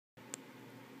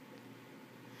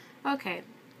Okay,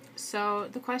 so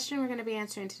the question we're going to be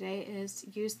answering today is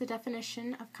use the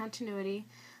definition of continuity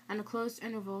on a closed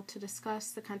interval to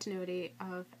discuss the continuity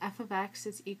of f of x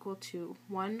is equal to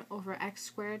 1 over x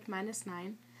squared minus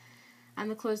 9 on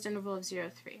the closed interval of 0,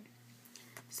 3.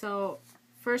 So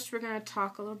first we're going to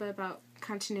talk a little bit about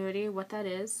continuity, what that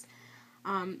is.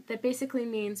 That basically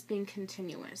means being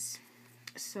continuous.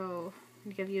 So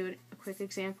I'm going to give you a quick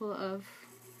example of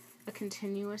a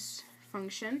continuous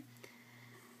function.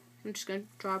 I'm just going to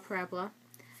draw a parabola.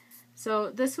 So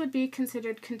this would be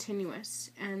considered continuous,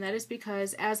 and that is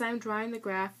because as I'm drawing the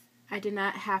graph, I did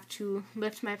not have to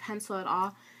lift my pencil at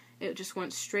all. It just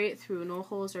went straight through, no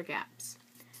holes or gaps.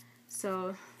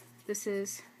 So this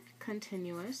is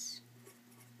continuous.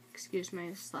 Excuse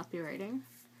my sloppy writing.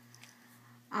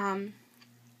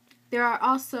 There are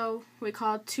also what we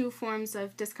call two forms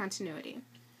of discontinuity.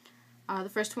 The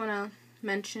first one I'll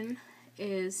mention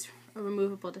is a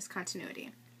removable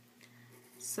discontinuity.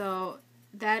 So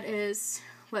that is,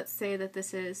 let's say that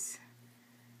this is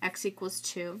x equals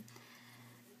 2,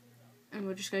 and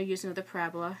we're just going to use another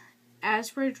parabola.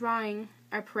 As we're drawing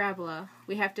our parabola,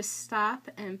 we have to stop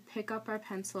and pick up our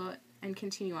pencil and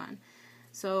continue on.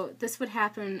 So this would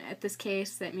happen at this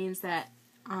case. That means that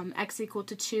x equal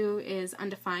to 2 is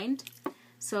undefined,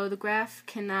 so the graph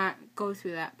cannot go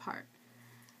through that part.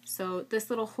 So this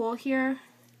little hole here,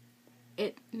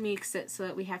 it makes it so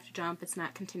that we have to jump. It's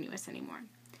not continuous anymore.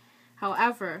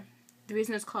 However, the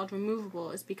reason it's called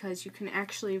removable is because you can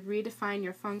actually redefine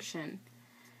your function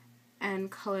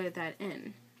and color that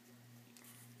in,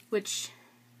 which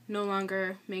no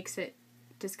longer makes it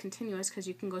discontinuous because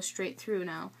you can go straight through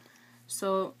now.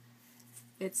 So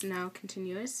it's now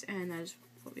continuous, and that is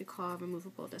what we call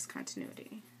removable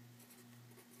discontinuity.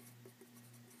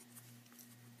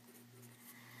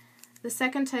 The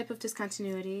second type of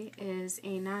discontinuity is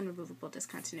a non-removable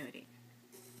discontinuity.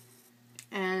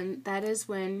 And that is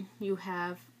when you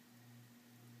have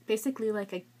basically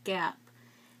like a gap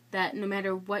that no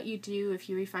matter what you do, if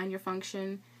you refine your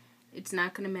function, it's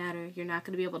not going to matter. You're not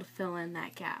going to be able to fill in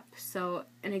that gap. So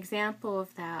an example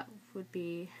of that would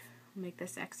be, we'll make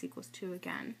this x equals 2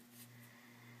 again.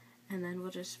 And then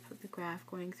we'll just put the graph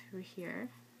going through here.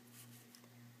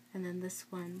 And then this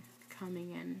one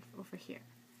coming in over here.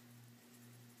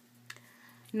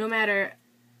 No matter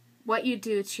what you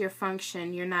do to your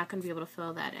function, you're not going to be able to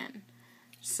fill that in.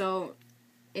 So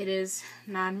it is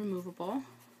non-removable,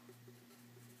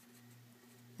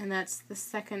 and that's the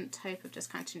second type of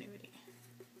discontinuity.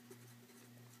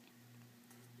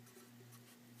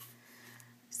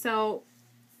 So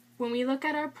when we look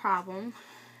at our problem,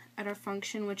 at our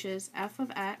function, which is f of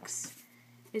x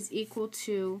is equal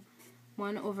to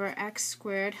 1 over x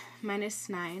squared minus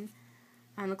 9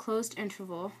 on the closed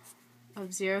interval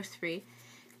of 0, 3,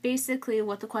 basically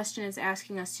what the question is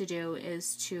asking us to do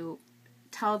is to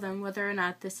tell them whether or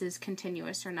not this is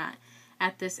continuous or not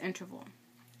at this interval.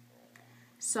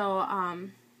 So,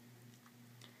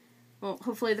 well,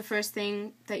 hopefully the first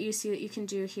thing that you see that you can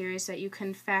do here is that you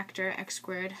can factor x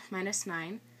squared minus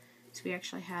 9. So we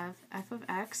actually have f of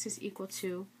x is equal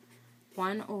to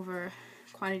 1 over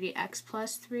quantity x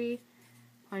plus 3,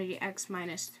 quantity x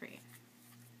minus 3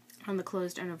 on the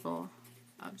closed interval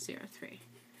of 0, 3.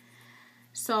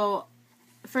 So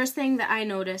the first thing that I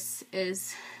notice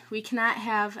is we cannot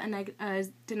have a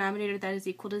denominator that is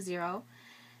equal to 0.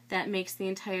 That makes the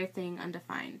entire thing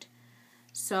undefined.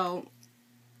 So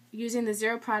using the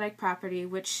zero product property,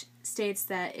 which states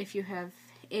that if you have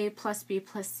a plus b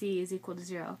plus c is equal to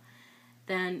 0,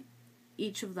 then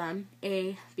each of them,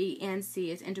 a, b, and c,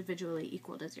 is individually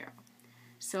equal to 0.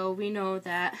 So we know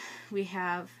that we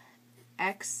have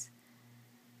x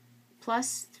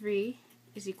plus 3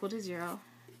 is equal to 0,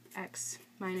 x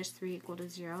minus 3 equal to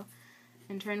 0.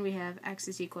 In turn, we have x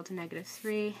is equal to negative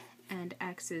 3, and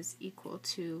x is equal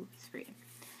to 3.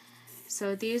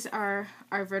 So these are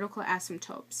our vertical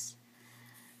asymptotes.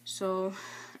 So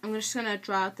I'm just going to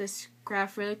draw out this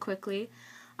graph really quickly.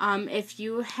 If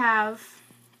you have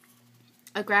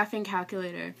a graphing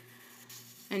calculator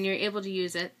and you're able to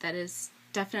use it, that is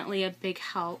definitely a big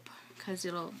help because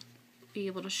it'll be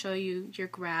able to show you your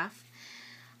graph.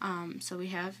 So we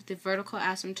have the vertical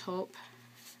asymptote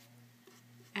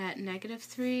at negative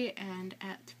 3 and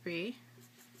at 3.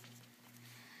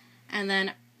 And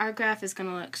then our graph is going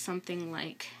to look something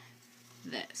like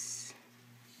this.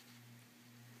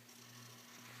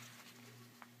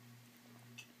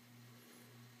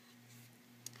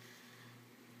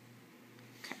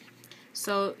 Okay.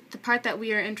 So the part that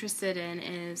we are interested in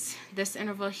is this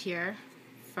interval here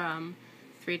from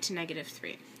 3 to negative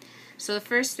 3. So the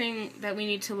first thing that we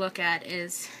need to look at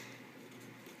is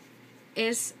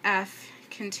f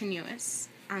continuous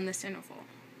on this interval.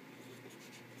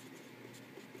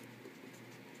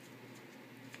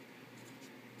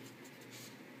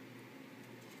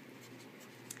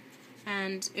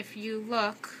 And if you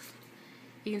look,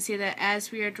 you can see that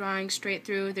as we are drawing straight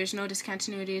through, there's no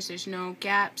discontinuities, there's no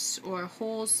gaps or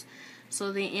holes,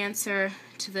 so the answer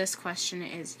to this question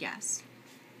is yes.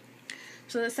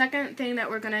 So the second thing that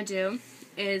we're going to do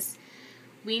is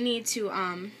we need to,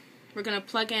 we're going to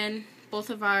plug in both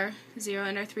of our 0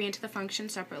 and our 3 into the function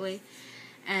separately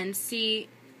and see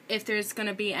if there's going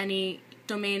to be any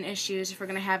domain issues, if we're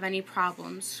going to have any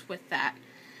problems with that.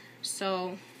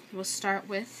 So we'll start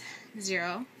with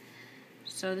 0.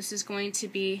 So this is going to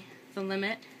be the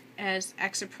limit as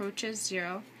x approaches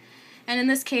 0. And in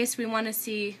this case, we want to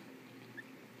see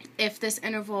if this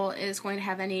interval is going to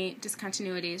have any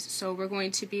discontinuities. So we're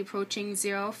going to be approaching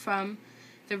 0 from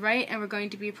the right, and we're going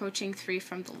to be approaching 3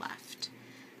 from the left.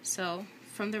 So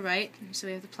from the right, so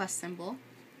we have the plus symbol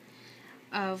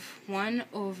of 1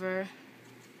 over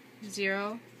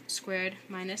 0 squared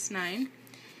minus 9.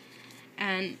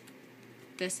 And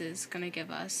this is going to give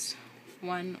us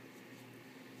 1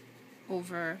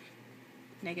 over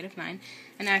negative 9.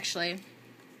 And actually,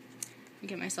 I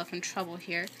get myself in trouble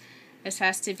here. This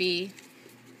has to be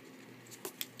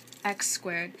x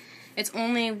squared. It's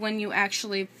only when you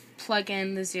actually plug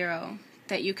in the 0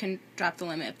 that you can drop the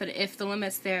limit. But if the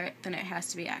limit's there, then it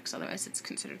has to be x. Otherwise, it's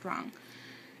considered wrong.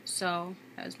 So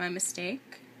that was my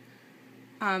mistake.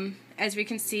 As we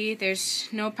can see, there's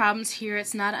no problems here.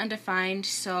 It's not undefined.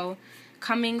 So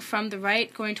coming from the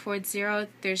right, going towards 0,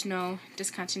 there's no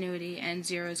discontinuity, and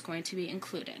 0 is going to be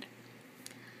included.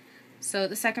 So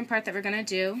the second part that we're going to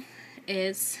do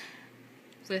is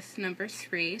with number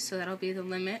 3, so that'll be the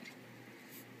limit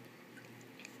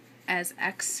as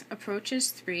x approaches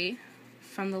 3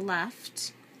 from the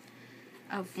left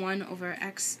of 1 over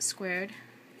x squared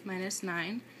minus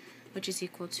 9, which is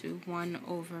equal to 1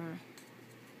 over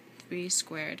 3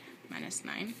 squared minus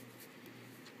 9.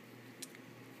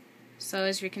 So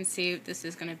as you can see, this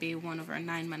is going to be 1 over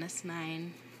 9 minus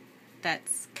 9.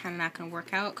 That's kind of not going to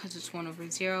work out because it's 1 over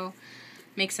 0.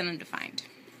 Makes it undefined.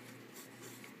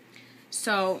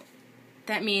 So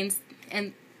that means,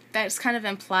 and that's kind of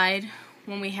implied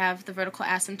when we have the vertical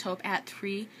asymptote at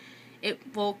 3,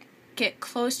 it will get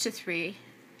close to 3,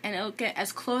 and it'll get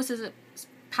as close as it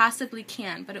possibly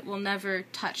can, but it will never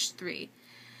touch 3.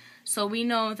 So we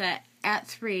know that at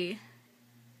 3,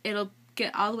 it'll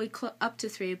get all the way up to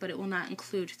 3, but it will not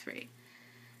include 3.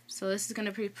 So this is going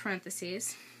to be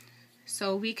parentheses.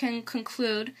 So we can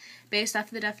conclude, based off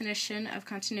of the definition of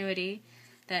continuity,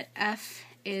 that f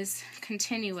is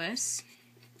continuous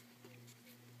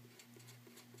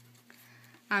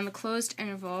on the closed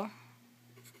interval.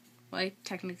 Well,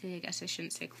 technically I guess I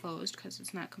shouldn't say closed because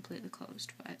it's not completely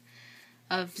closed, but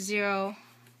of 0,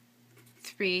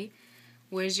 3,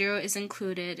 where 0 is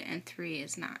included and 3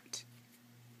 is not.